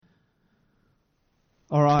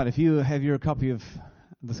All right, if you have your copy of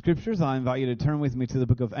the Scriptures, I invite you to turn with me to the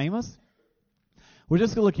book of Amos. We're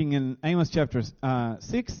just looking in Amos chapter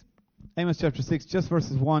 6. Amos chapter 6, just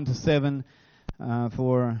verses 1 to 7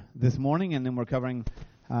 for this morning, and then we're covering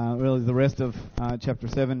really the rest of chapter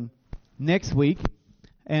 7 next week.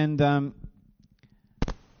 And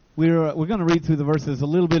we're going to read through the verses a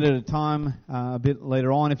little bit at a time a bit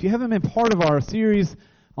later on. If you haven't been part of our series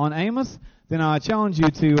on Amos, then I challenge you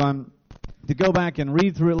to go back and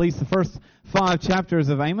read through at least the first 5 chapters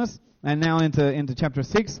of Amos, and now into chapter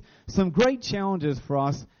 6. Some great challenges for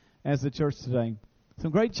us as the church today.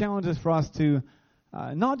 Some great challenges for us to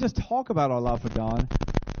not just talk about our love for God,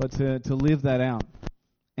 but to live that out.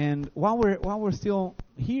 And while we're still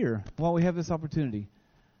here, while we have this opportunity,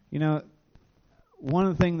 you know, one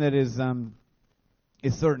of the things that is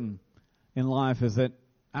certain in life is that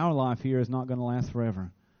our life here is not going to last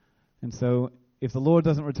forever. And so if the Lord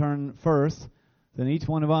doesn't return first, then each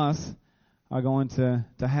one of us are going to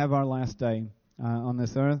have our last day on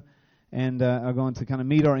this earth and are going to kind of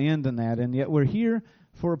meet our end in that. And yet we're here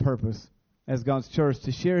for a purpose as God's church,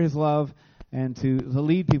 to share His love and to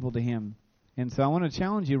lead people to Him. And so I want to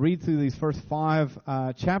challenge you, read through these first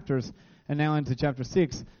 5 chapters and now into chapter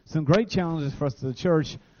 6. Some great challenges for us to the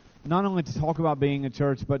church, not only to talk about being a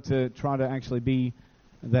church, but to try to actually be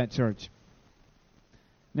that church.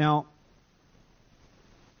 Now,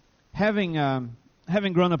 having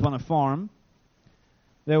grown up on a farm,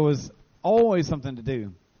 there was always something to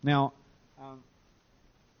do. Now,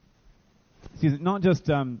 not just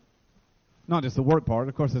the work part.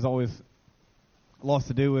 Of course, there's always lots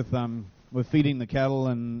to do with feeding the cattle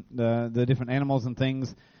and the different animals and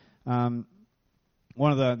things. One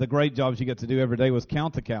of the great jobs you get to do every day was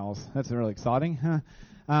count the cows. That's really exciting.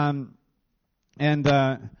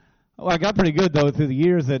 I got pretty good, though, through the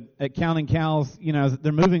years at counting cows. You know,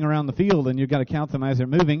 they're moving around the field, and you've got to count them as they're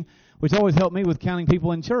moving, which always helped me with counting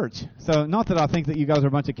people in church. So not that I think that you guys are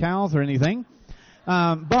a bunch of cows or anything,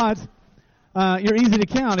 but you're easy to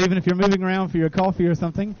count, even if you're moving around for your coffee or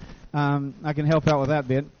something. I can help out with that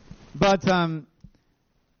bit. But,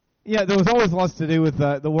 yeah, there was always lots to do with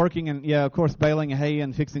the working and, yeah, of course, baling hay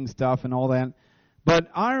and fixing stuff and all that. But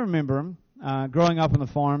I remember growing up on the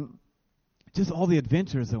farm, just all the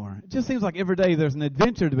adventures there were. It just seems like every day there's an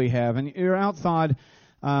adventure to be have. And you're outside.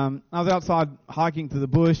 I was outside hiking through the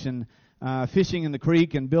bush and fishing in the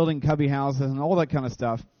creek and building cubby houses and all that kind of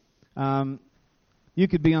stuff. You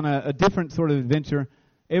could be on a different sort of adventure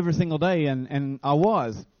every single day, and I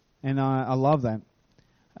was. And I love that.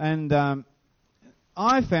 And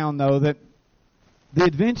I found, though, that the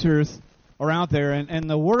adventures are out there and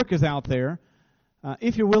the work is out there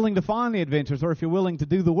if you're willing to find the adventures or if you're willing to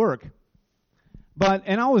do the work.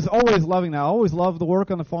 And I was always loving that. I always loved the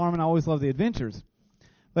work on the farm, and I always loved the adventures.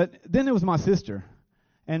 But then there was my sister.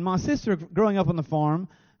 And my sister, growing up on the farm,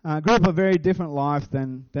 grew up a very different life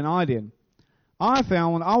than I did. I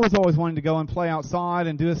found when I was always wanting to go and play outside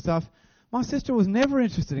and do this stuff, my sister was never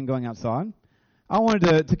interested in going outside. I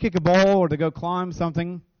wanted to kick a ball or to go climb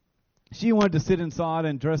something. She wanted to sit inside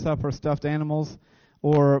and dress up her stuffed animals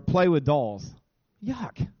or play with dolls.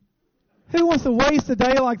 Yuck. Who wants to waste a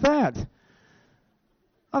day like that?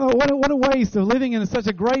 I thought, what a waste of living in such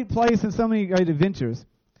a great place and so many great adventures.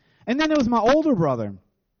 And then there was my older brother,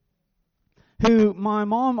 who my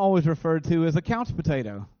mom always referred to as a couch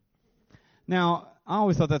potato. Now, I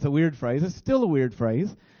always thought that's a weird phrase. It's still a weird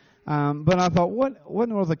phrase. But I thought, what in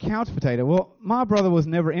the world is a couch potato? Well, my brother was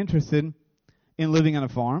never interested in living on a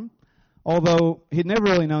farm, although he'd never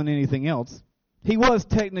really known anything else. He was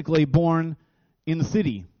technically born in the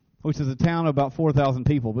city, which is a town of about 4,000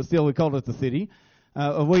 people, but still we called it the city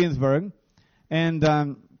of Williamsburg. And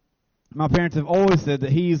my parents have always said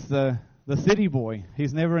that he's the city boy.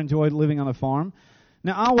 He's never enjoyed living on a farm.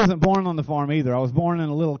 Now, I wasn't born on the farm either. I was born in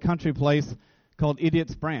a little country place called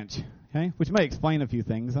Idiot's Branch, okay, which may explain a few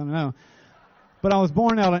things. I don't know. But I was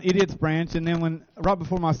born out on Idiot's Branch, and then right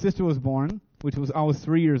before my sister was born, I was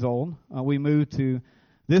 3 years old, we moved to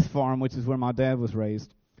this farm, which is where my dad was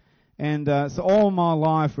raised. And so all my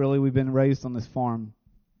life, really, we've been raised on this farm.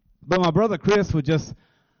 But my brother Chris would just,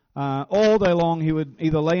 all day long, he would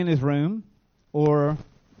either lay in his room or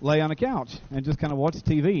lay on a couch and just kind of watch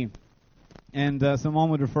TV. And so Mom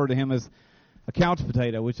would refer to him as a couch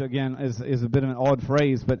potato, which, again, is a bit of an odd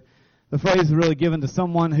phrase. But the phrase is really given to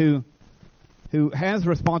someone who has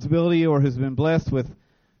responsibility or has been blessed with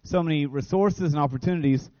so many resources and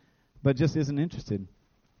opportunities, but just isn't interested.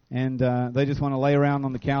 And they just want to lay around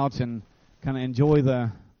on the couch and kind of enjoy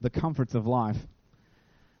the comforts of life.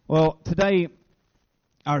 Well, today,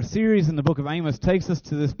 our series in the book of Amos takes us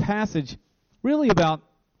to this passage really about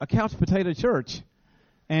a couch potato church.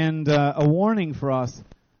 and a warning for us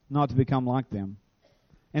not to become like them.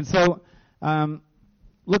 And so,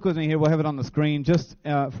 look with me here. We'll have it on the screen just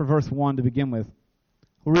for verse 1 to begin with.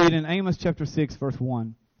 We'll read in Amos chapter 6, verse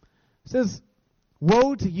 1. It says,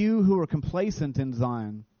 "Woe to you who are complacent in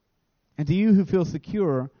Zion, and to you who feel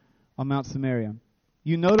secure on Mount Samaria,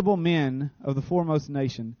 you notable men of the foremost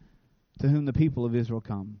nation, to whom the people of Israel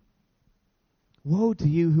come. Woe to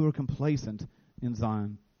you who are complacent in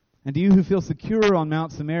Zion, and to you who feel secure on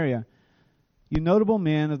Mount Samaria, you notable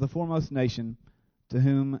men of the foremost nation, to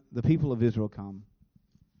whom the people of Israel come."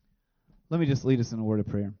 Let me just lead us in a word of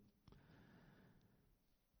prayer.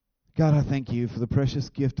 God, I thank you for the precious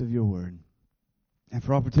gift of your word, and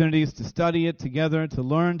for opportunities to study it together, to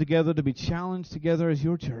learn together, to be challenged together as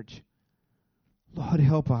your church. Lord,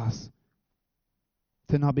 help us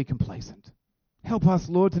to not be complacent. Help us,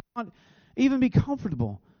 Lord, to not even be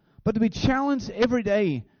comfortable, but to be challenged every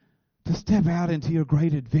day to step out into your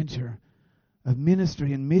great adventure of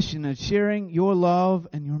ministry and mission and sharing your love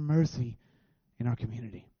and your mercy in our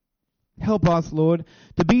community. Help us, Lord,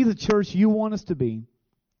 to be the church you want us to be.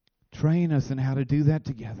 Train us in how to do that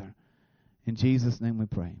together. In Jesus' name we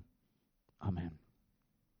pray. Amen.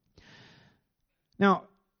 Now,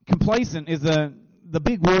 complacent is the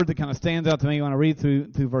big word that kind of stands out to me when I read through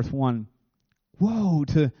verse 1. Woe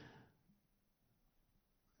to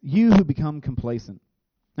you who become complacent.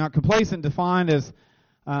 Now, complacent defined as,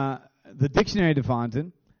 the dictionary defines it,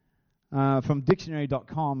 from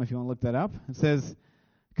dictionary.com, if you want to look that up. It says,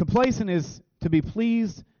 complacent is to be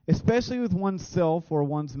pleased, especially with oneself or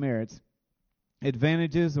one's merits,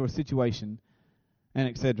 advantages or situation, and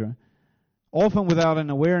etc., often without an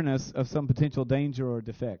awareness of some potential danger or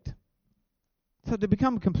defect. So to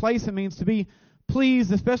become complacent means to be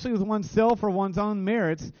pleased, especially with oneself or one's own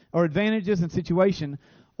merits or advantages and situation,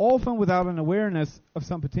 often without an awareness of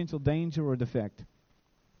some potential danger or defect.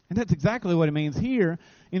 And that's exactly what it means here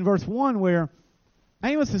in verse 1, where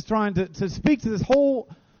Amos is trying to speak to this whole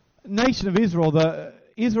nation of Israel,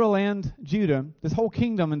 Israel and Judah, this whole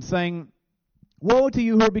kingdom, and saying, woe to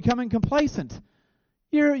you who are becoming complacent.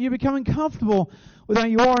 You're becoming comfortable with how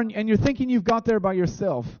you are, and you're thinking you've got there by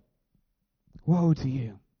yourself. Woe to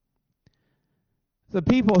you. The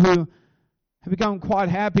people who have become quite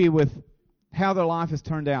happy with how their life has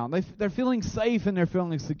turned out. They're feeling safe and they're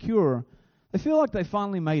feeling secure. They feel like they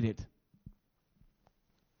finally made it.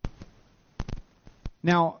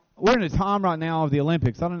 Now, we're in a time right now of the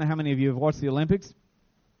Olympics. I don't know how many of you have watched the Olympics.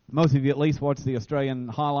 Most of you at least watch the Australian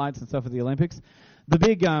highlights and stuff of the Olympics. The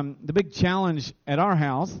big challenge at our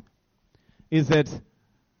house is that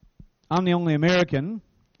I'm the only American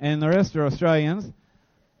and the rest are Australians.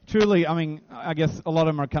 Truly, I mean, I guess a lot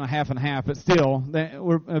of them are kind of half and half, but still,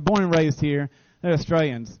 we're born and raised here. They're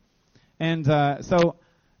Australians. And so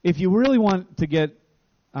if you really want to get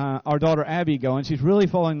our daughter Abby going, she's really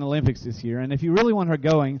following the Olympics this year, and if you really want her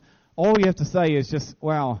going, all you have to say is just,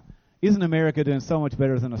 wow, isn't America doing so much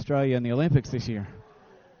better than Australia in the Olympics this year?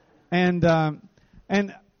 And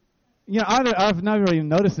you know, I've never even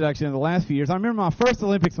noticed it actually in the last few years. I remember my first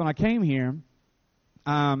Olympics when I came here.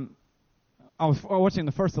 I was watching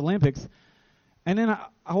the first Olympics, and then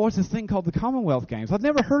I watched this thing called the Commonwealth Games. I'd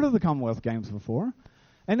never heard of the Commonwealth Games before.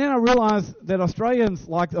 And then I realized that Australians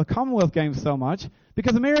like the Commonwealth Games so much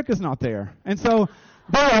because America's not there. And so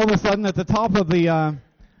they're all of a sudden at the top of the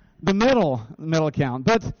medal count.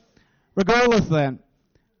 But regardless of that,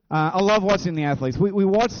 I love watching the athletes. We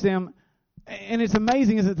watch them, and it's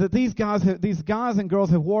amazing is that these guys and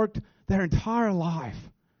girls have worked their entire life,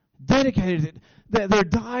 dedicated it. Their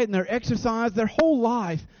diet and their exercise, their whole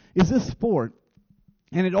life is this sport.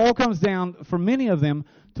 And it all comes down, for many of them,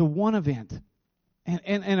 to one event.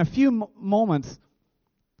 And a few moments,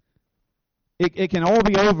 it can all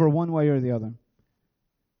be over one way or the other.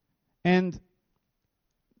 And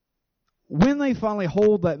when they finally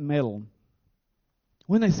hold that medal,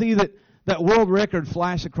 when they see that world record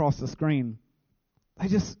flash across the screen, they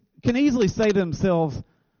just can easily say to themselves,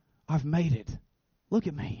 I've made it. Look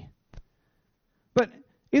at me. But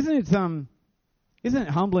isn't it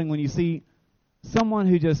humbling when you see someone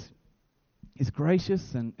who just is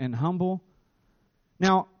gracious and humble?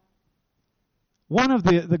 Now, one of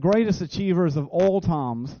the greatest achievers of all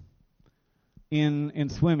times in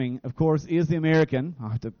swimming, of course, is the American. I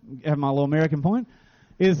have to have my little American point.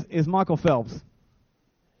 Is Michael Phelps.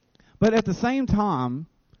 But at the same time,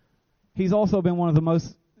 he's also been one of the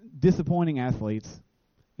most disappointing athletes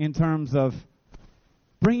in terms of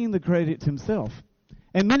bringing the credit to himself.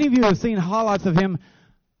 And many of you have seen highlights of him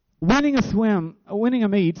winning a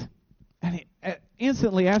meet, and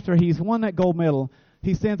instantly after he's won that gold medal,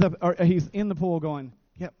 he stands up, or he's in the pool going,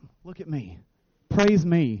 yep, look at me. praise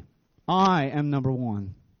me. I am number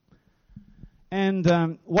one.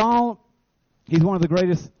 And while he's one of the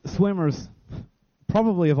greatest swimmers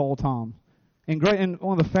probably of all time, and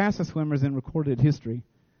one of the fastest swimmers in recorded history,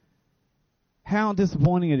 how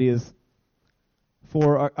disappointing it is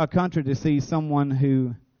for a country to see someone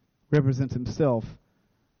who represents himself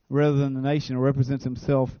rather than the nation, or represents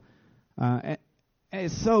himself. And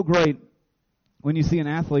it's so great when you see an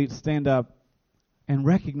athlete stand up and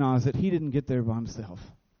recognize that he didn't get there by himself.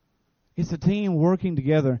 It's a team working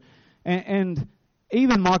together. And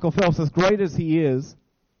even Michael Phelps, as great as he is,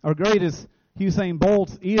 or great as Usain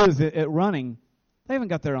Bolt is at running, they haven't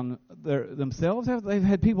got there on themselves. They've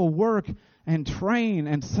had people work and train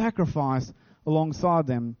and sacrifice alongside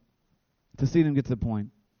them to see them get to the point.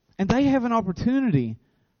 And they have an opportunity.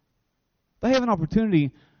 They have an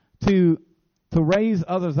opportunity to raise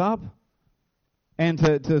others up and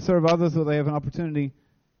to serve others, or they have an opportunity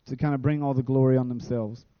to kind of bring all the glory on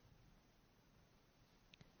themselves.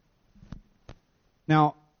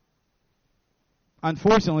 Now,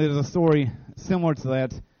 unfortunately, there's a story similar to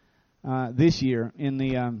that this year in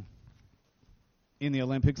the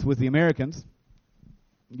Olympics with the Americans.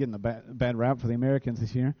 I'm getting a bad rap for the Americans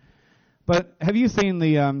this year. But have you seen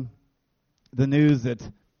the news that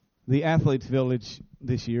the Athletes Village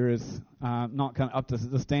this year is not kind of up to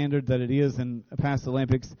the standard that it is in past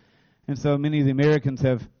Olympics, and so many of the Americans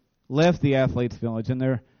have left the Athletes Village and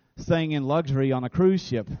they're staying in luxury on a cruise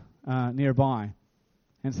ship nearby,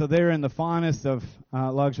 and so they're in the finest of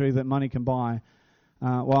luxury that money can buy,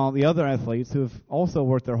 while the other athletes who have also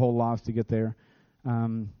worked their whole lives to get there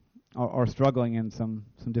are struggling in some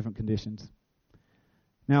different conditions.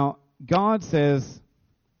 Now, God says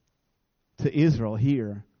to Israel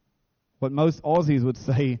here what most Aussies would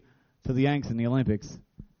say to the Yanks in the Olympics: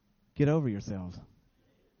 get over yourselves.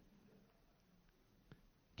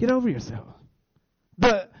 Get over yourself.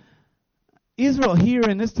 Israel here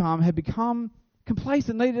in this time had become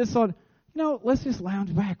complacent. They just thought, let's just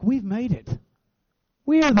lounge back. We've made it.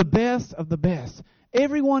 We are the best of the best.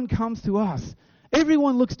 Everyone comes to us.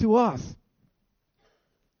 Everyone looks to us.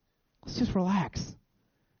 Let's just relax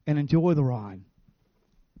and enjoy the ride.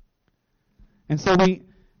 And so we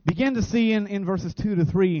begin to see in verses 2 to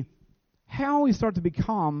 3 how we start to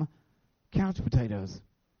become couch potatoes.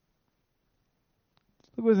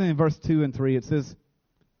 Look what's in verse 2 and 3. It says,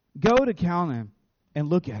 go to Calneh and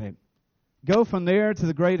look at it. Go from there to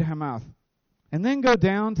the great Hamath, and then go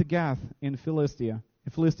down to Gath in Philistia.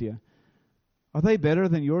 Are they better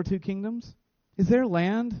than your two kingdoms? Is their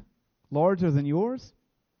land larger than yours?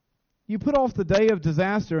 You put off the day of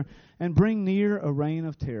disaster and bring near a reign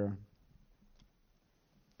of terror.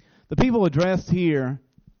 The people addressed here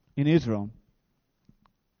in Israel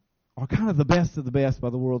are kind of the best of the best by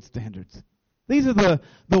the world's standards. These are the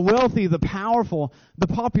wealthy, the powerful, the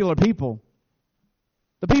popular people.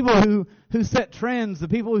 The people who set trends, the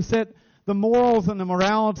people who set the morals and the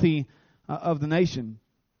morality of the nation.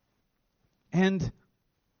 And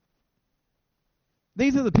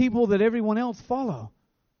these are the people that everyone else follow.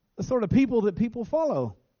 The sort of people that people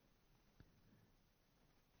follow.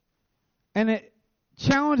 And it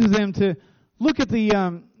challenges them to look at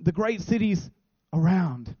the great cities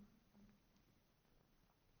around.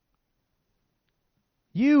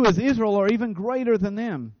 You as Israel are even greater than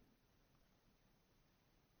them.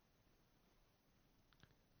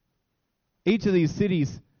 Each of these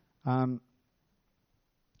cities, Calneh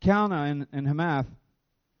and Hamath,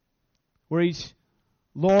 were each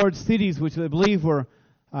large cities which they believe were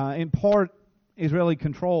in part Israeli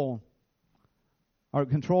control, or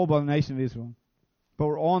controlled by the nation of Israel, but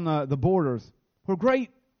were on the borders. Were great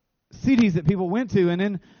cities that people went to. And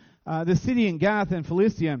then the city in Gath in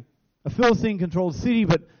Philistia, a Philistine-controlled city,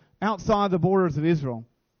 but outside the borders of Israel,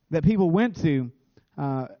 that people went to.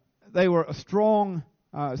 They were strong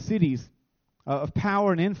cities of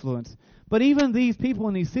power and influence. But even these people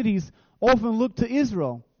in these cities often looked to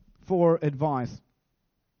Israel for advice.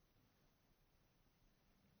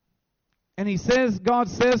 And God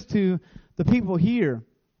says to the people here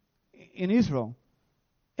in Israel,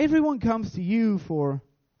 everyone comes to you for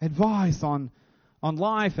advice on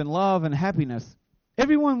life and love and happiness.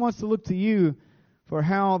 Everyone wants to look to you for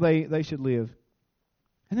how they should live.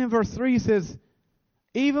 And then verse 3 says,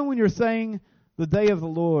 even when you're saying the day of the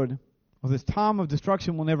Lord, or this time of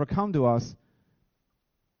destruction will never come to us,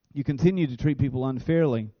 you continue to treat people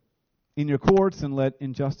unfairly in your courts and let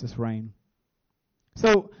injustice reign.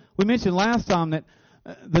 So we mentioned last time that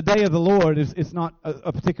the day of the Lord is not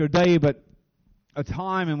a particular day, but a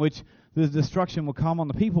time in which the destruction will come on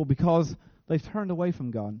the people because they've turned away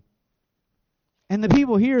from God. And the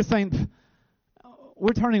people here are saying,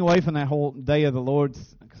 we're turning away from that whole day of the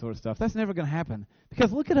Lord's sort of stuff. That's never going to happen.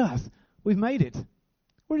 Because look at us. We've made it.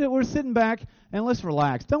 We're sitting back and let's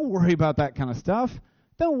relax. Don't worry about that kind of stuff.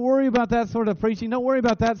 Don't worry about that sort of preaching. Don't worry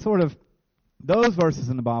about that sort of those verses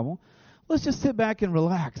in the Bible. Let's just sit back and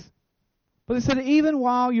relax. But it said even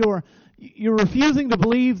while you're refusing to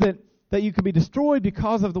believe that you could be destroyed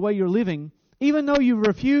because of the way you're living, even though you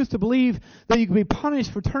refuse to believe that you can be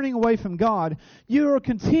punished for turning away from God, you are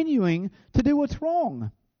continuing to do what's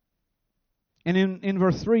wrong. And in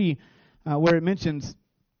verse 3, where it mentions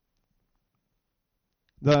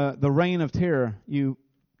the reign of terror, you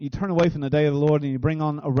turn away from the day of the Lord and you bring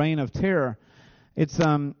on a reign of terror. It's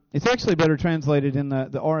actually better translated in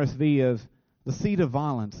the RSV as the seat of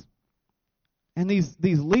violence. And these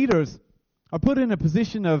leaders are put in a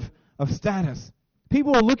position of status.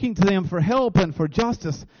 People are looking to them for help and for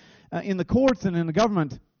justice in the courts and in the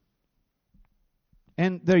government.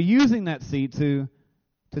 And they're using that seat to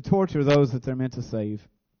torture those that they're meant to save.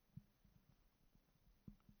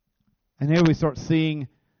 And here we start seeing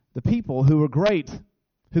the people who are great,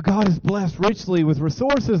 who God has blessed richly with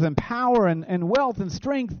resources and power and wealth and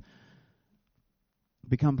strength,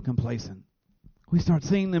 become complacent. We start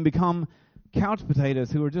seeing them become couch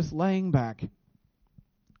potatoes who are just laying back,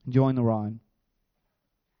 enjoying the ride.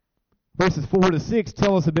 Verses 4 to 6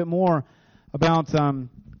 tell us a bit more about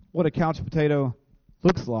what a couch potato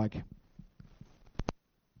looks like.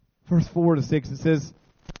 Verse 4 to 6, it says,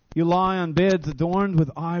 "You lie on beds adorned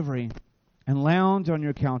with ivory and lounge on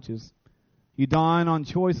your couches. You dine on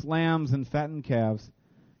choice lambs and fattened calves.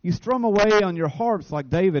 You strum away on your harps like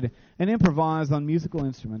David and improvise on musical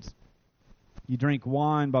instruments. You drink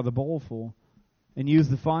wine by the bowlful and use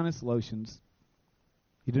the finest lotions.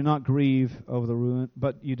 You do not grieve over the ruin,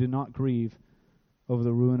 but you do not grieve over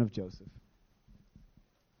the ruin of Joseph."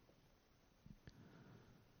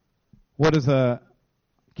 What does a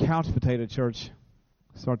couch potato church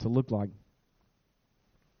start to look like?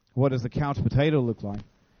 What does a couch potato look like?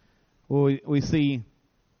 Well, we see,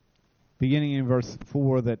 beginning in verse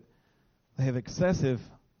 4, that they have excessive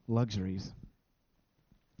luxuries.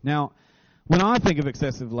 Now, when I think of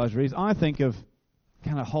excessive luxuries, I think of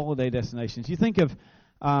kind of holiday destinations. You think of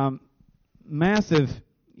massive,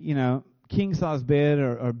 king-size bed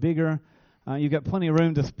or bigger. You've got plenty of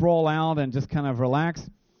room to sprawl out and just kind of relax.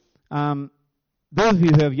 Those of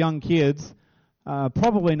you who have young kids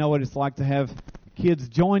probably know what it's like to have kids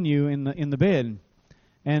join you in the bed.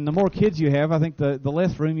 And the more kids you have, I think the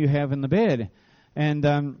less room you have in the bed. And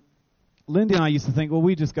Lindy and I used to think, well,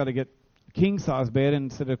 we just got to get a king-size bed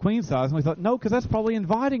instead of queen-size. And we thought, no, because that's probably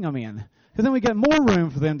inviting them in. Because then we get more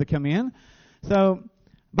room for them to come in. So,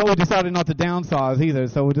 but we decided not to downsize either,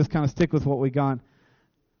 so we'll just kind of stick with what we got.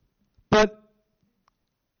 But,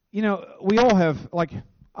 we all have,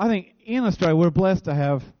 I think in Australia, we're blessed to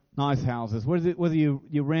have nice houses. Whether you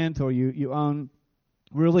rent or you own,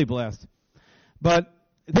 really blessed. But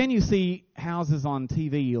then you see houses on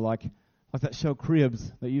TV, like that show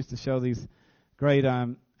Cribs, that used to show these great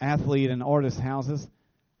athlete and artist houses.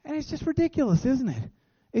 And it's just ridiculous, isn't it?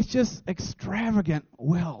 It's just extravagant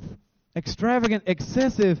wealth. Extravagant,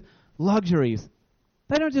 excessive luxuries.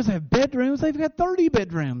 They don't just have bedrooms, they've got 30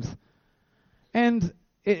 bedrooms. And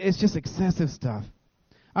it's just excessive stuff.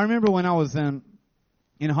 I remember when I was in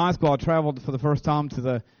high school, I traveled for the first time to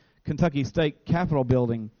the Kentucky State Capitol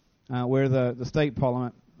building, where the state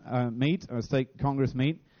parliament meet, or state Congress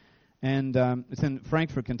meet. And it's in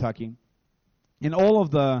Frankfort, Kentucky. And all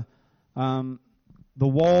of the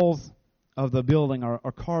walls of the building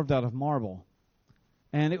are carved out of marble.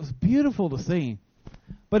 And it was beautiful to see.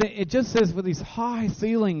 But it just says, with these high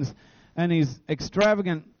ceilings and these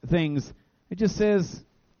extravagant things, it just says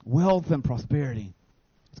wealth and prosperity.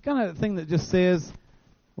 It's kind of the thing that just says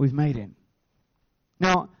we've made it.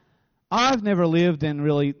 Now, I've never lived in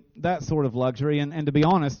really that sort of luxury, and to be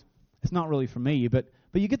honest, it's not really for me, but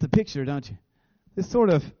you get the picture, don't you? This sort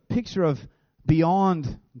of picture of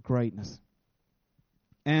beyond greatness.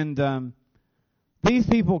 And these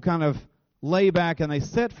people kind of lay back and they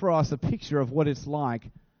set for us a picture of what it's like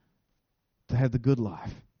to have the good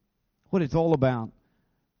life, what it's all about.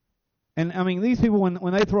 And I mean, these people,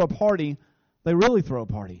 when they throw a party, they really throw a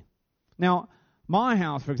party. Now, my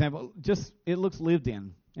house, for example, it looks lived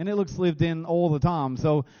in, and it looks lived in all the time.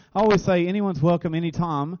 So I always say anyone's welcome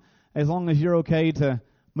anytime, as long as you're okay to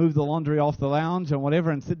move the laundry off the lounge or whatever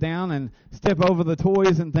and sit down and step over the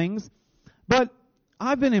toys and things. But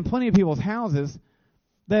I've been in plenty of people's houses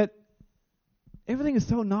that everything is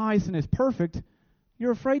so nice and is perfect,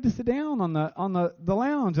 you're afraid to sit down on the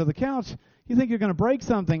lounge or the couch. You think you're going to break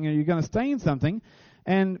something or you're going to stain something.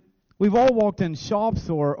 And we've all walked in shops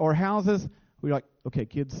or houses. We're like, okay,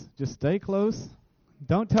 kids, just stay close.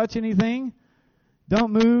 Don't touch anything.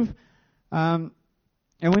 Don't move. And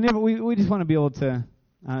we just want to be able to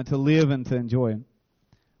live and to enjoy it.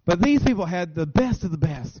 But these people had the best of the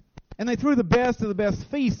best, and they threw the best of the best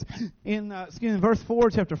feast in verse 4,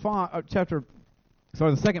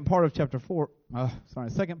 the second part of chapter 4.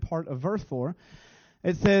 Second part of verse 4.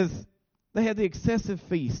 It says they had the excessive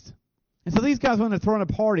feast, and so these guys, when they're throwing a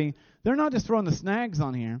party, they're not just throwing the snags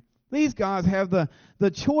on here. These guys have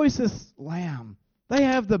the choicest lamb. They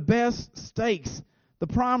have the best steaks, the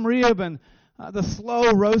prime rib, and the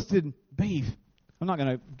slow roasted beef. I'm not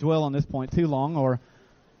going to dwell on this point too long, or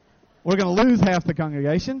we're going to lose half the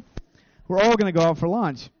congregation. We're all going to go out for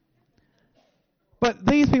lunch. But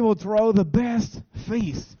these people throw the best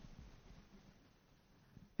feast.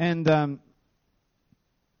 And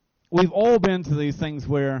we've all been to these things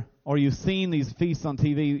where, or you've seen these feasts on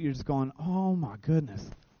TV, you're just going, oh my goodness,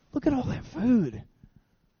 look at all that food.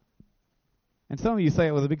 And some of you say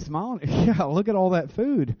it with a big smile. Yeah, look at all that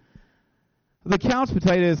food. The couch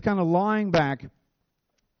potato is kind of lying back,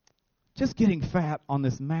 just getting fat on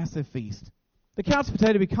this massive feast. The couch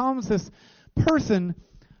potato becomes this person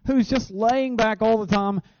who's just laying back all the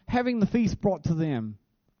time, having the feast brought to them.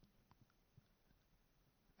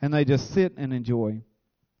 And they just sit and enjoy.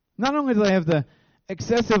 Not only do they have the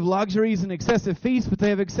excessive luxuries and excessive feasts, but they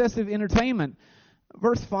have excessive entertainment.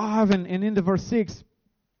 Verse 5 and into verse 6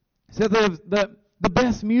 says they have the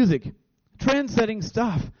best music, trend-setting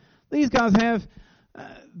stuff. These guys have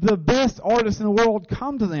the best artists in the world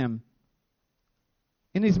come to them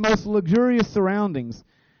in these most luxurious surroundings.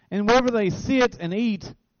 And wherever they sit and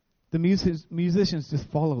eat, the musicians just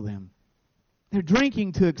follow them. They're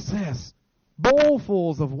drinking to excess,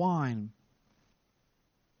 bowlfuls of wine.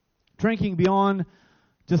 Drinking beyond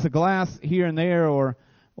just a glass here and there, or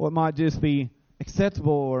what might just be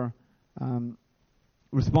acceptable or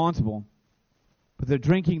responsible. But they're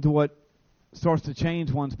drinking to what starts to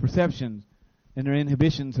change one's perceptions, and their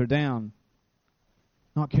inhibitions are down,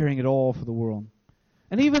 not caring at all for the world.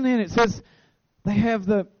 And even then it says they have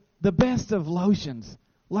the best of lotions,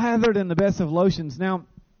 lathered in the best of lotions. Now,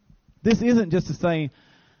 this isn't just to say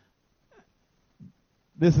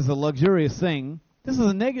this is a luxurious thing. This is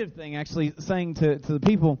a negative thing, actually, saying to the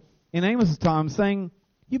people in Amos' time, saying,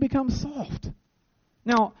 you become soft.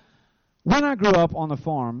 Now, when I grew up on the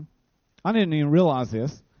farm, I didn't even realize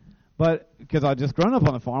this, but because I'd just grown up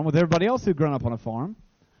on a farm with everybody else who'd grown up on a farm,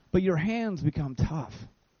 but your hands become tough,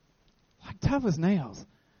 like tough as nails.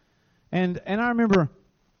 And I remember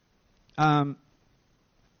when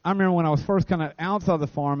I was first kind of outside the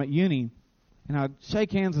farm at uni, and I'd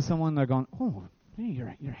shake hands with someone, and they're going, oh, hey,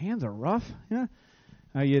 your hands are rough. Yeah.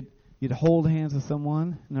 You'd hold hands with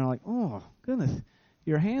someone, and they're like, oh, goodness,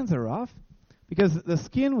 your hands are rough, because the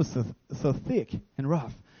skin was so thick and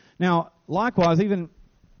rough. Now, likewise, even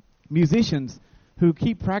musicians who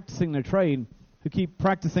keep practicing their trade, who keep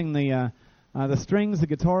practicing the strings, the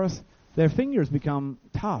guitarists, their fingers become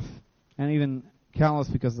tough and even callous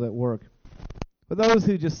because of that work. But those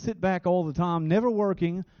who just sit back all the time, never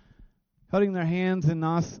working, holding their hands in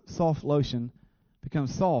nice, soft lotion, become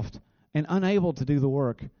soft and unable to do the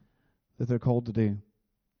work that they're called to do.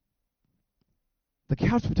 The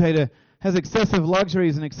couch potato has excessive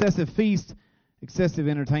luxuries and excessive feast, excessive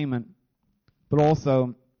entertainment, but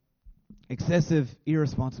also excessive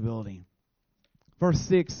irresponsibility. Verse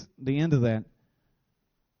 6, the end of that,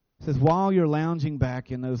 says, while you're lounging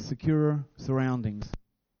back in those secure surroundings,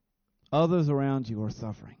 others around you are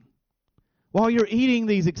suffering. While you're eating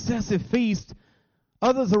these excessive feasts,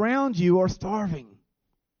 others around you are starving.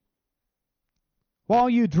 While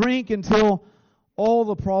you drink until all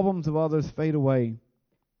the problems of others fade away.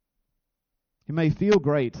 It may feel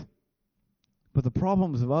great, but the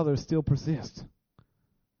problems of others still persist.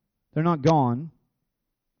 They're not gone.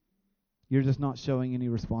 You're just not showing any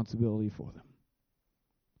responsibility for them.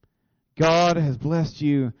 God has blessed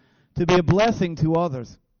you to be a blessing to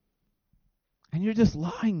others. And you're just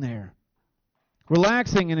lying there,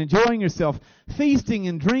 relaxing and enjoying yourself, feasting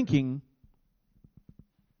and drinking,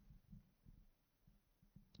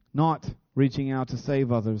 not reaching out to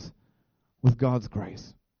save others with God's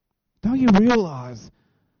grace. Don't you realize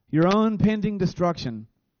your own pending destruction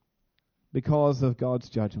because of God's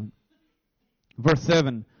judgment? Verse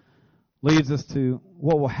 7 leads us to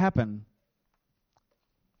what will happen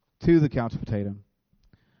to the couch potato.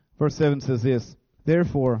 Verse 7 says this,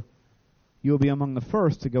 therefore you will be among the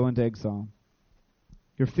first to go into exile.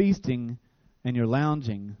 Your feasting and your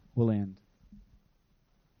lounging will end.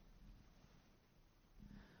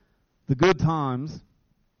 The good times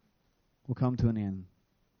will come to an end.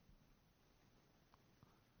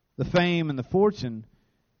 The fame and the fortune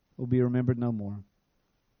will be remembered no more.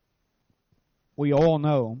 We all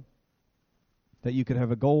know that you could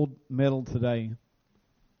have a gold medal today,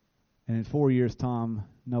 and in 4 years' time,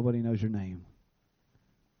 nobody knows your name.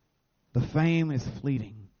 The fame is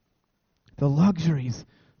fleeting. The luxuries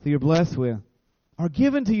that you're blessed with are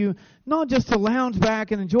given to you not just to lounge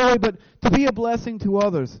back and enjoy, but to be a blessing to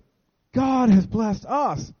others. God has blessed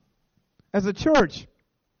us as a church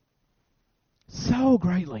so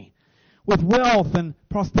greatly with wealth and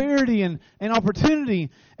prosperity and opportunity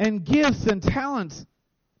and gifts and talents.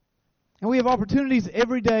 And we have opportunities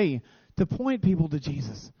every day to point people to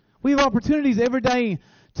Jesus. We have opportunities every day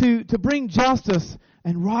to bring justice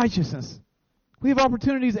and righteousness. We have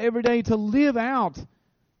opportunities every day to live out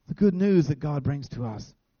the good news that God brings to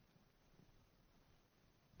us.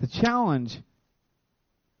 The challenge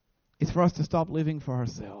is for us to stop living for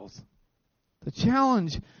ourselves. The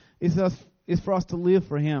challenge is for us to live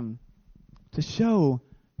for Him, to show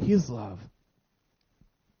His love.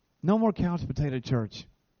 No more couch potato church.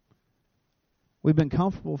 We've been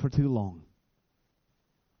comfortable for too long.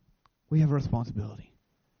 We have a responsibility.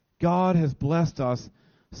 God has blessed us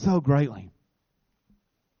so greatly.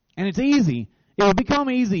 And it's easy. It will become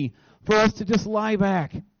easy for us to just lie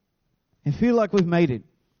back and feel like we've made it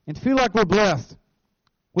and feel like we're blessed.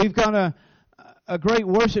 We've got a great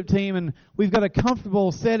worship team, and we've got a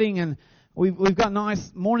comfortable setting, and we've got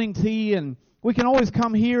nice morning tea, and we can always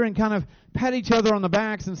come here and kind of pat each other on the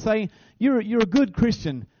backs and say, you're a good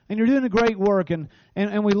Christian, and you're doing a great work, and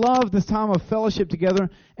we love this time of fellowship together,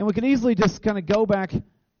 and we can easily just kind of go back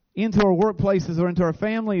into our workplaces or into our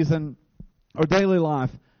families and our daily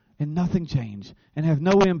life and nothing change and have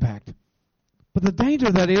no impact. But the danger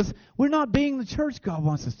of that is we're not being the church God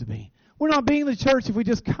wants us to be. We're not being the church if we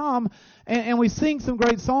just come and we sing some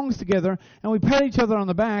great songs together and we pat each other on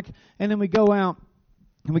the back and then we go out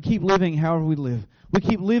and we keep living however we live. We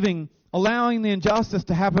keep living, allowing the injustice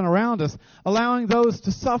to happen around us, allowing those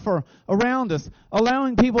to suffer around us,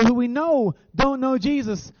 allowing people who we know don't know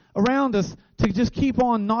Jesus around us to just keep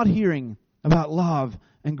on not hearing about love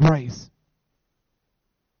and grace.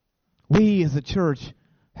 We as a church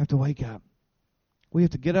have to wake up. We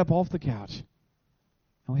have to get up off the couch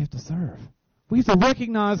and we have to serve. We have to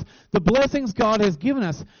recognize the blessings God has given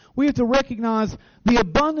us. We have to recognize the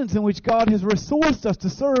abundance in which God has resourced us to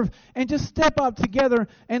serve and just step up together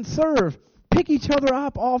and serve. Pick each other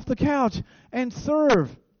up off the couch and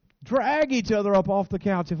serve. Drag each other up off the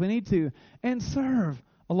couch if we need to and serve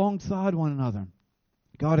alongside one another.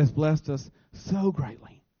 God has blessed us so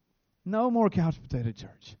greatly. No more couch potato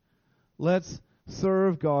church. Let's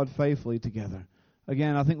serve God faithfully together.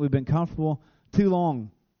 Again, I think we've been comfortable too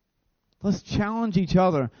long. Let's challenge each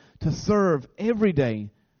other to serve every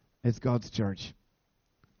day as God's church.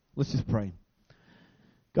 Let's just pray.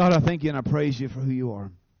 God, I thank you and I praise you for who you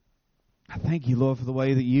are. I thank you, Lord, for the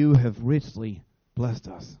way that you have richly blessed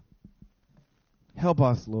us. Help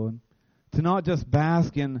us, Lord, to not just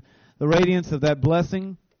bask in the radiance of that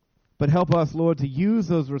blessing, but help us, Lord, to use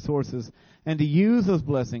those resources and to use those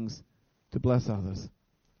blessings to bless others.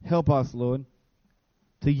 Help us, Lord,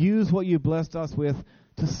 to use what you've blessed us with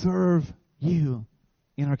to serve you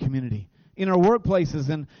in our community, in our workplaces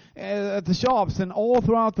and at the shops and all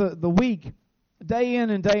throughout the week, day in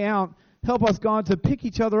and day out. Help us, God, to pick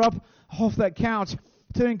each other up off that couch,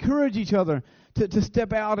 to encourage each other, to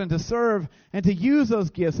step out and to serve and to use those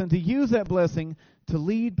gifts and to use that blessing to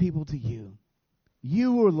lead people to you.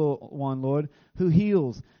 You are the one, Lord, who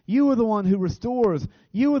heals. You are the one who restores.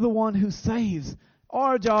 You are the one who saves.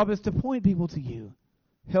 Our job is to point people to you.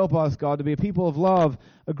 Help us, God, to be a people of love,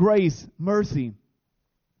 a grace, mercy,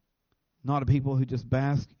 not a people who just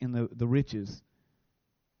bask in the riches,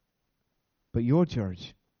 but your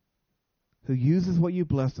church who uses what you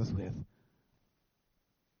blessed us with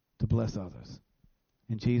to bless others.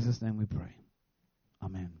 In Jesus' name we pray.